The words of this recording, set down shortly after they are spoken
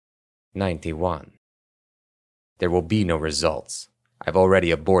91. There will be no results. I've already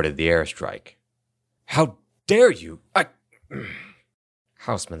aborted the airstrike. How dare you?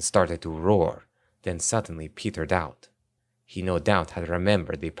 Houseman started to roar, then suddenly petered out. He no doubt had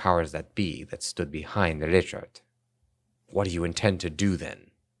remembered the powers that be that stood behind Richard. What do you intend to do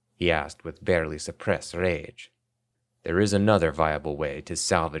then? He asked with barely suppressed rage. There is another viable way to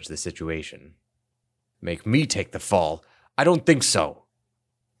salvage the situation. Make me take the fall? I don't think so.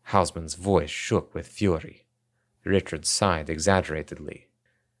 Houseman's voice shook with fury. Richard sighed exaggeratedly.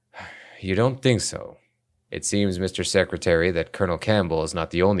 You don't think so? It seems, Mr. Secretary, that Colonel Campbell is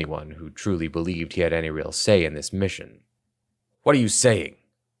not the only one who truly believed he had any real say in this mission. What are you saying?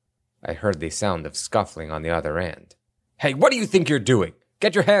 I heard the sound of scuffling on the other end. Hey, what do you think you're doing?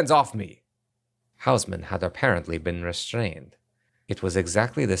 Get your hands off me! Houseman had apparently been restrained. It was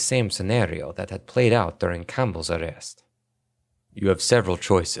exactly the same scenario that had played out during Campbell's arrest. You have several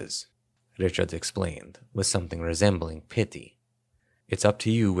choices, Richard explained, with something resembling pity. It's up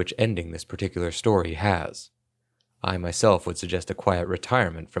to you which ending this particular story has. I myself would suggest a quiet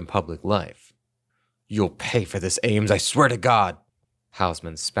retirement from public life. You'll pay for this, Ames, I swear to God!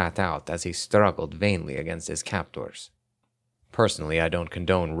 Houseman spat out as he struggled vainly against his captors. Personally, I don't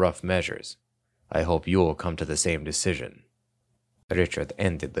condone rough measures. I hope you'll come to the same decision. Richard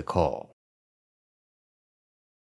ended the call.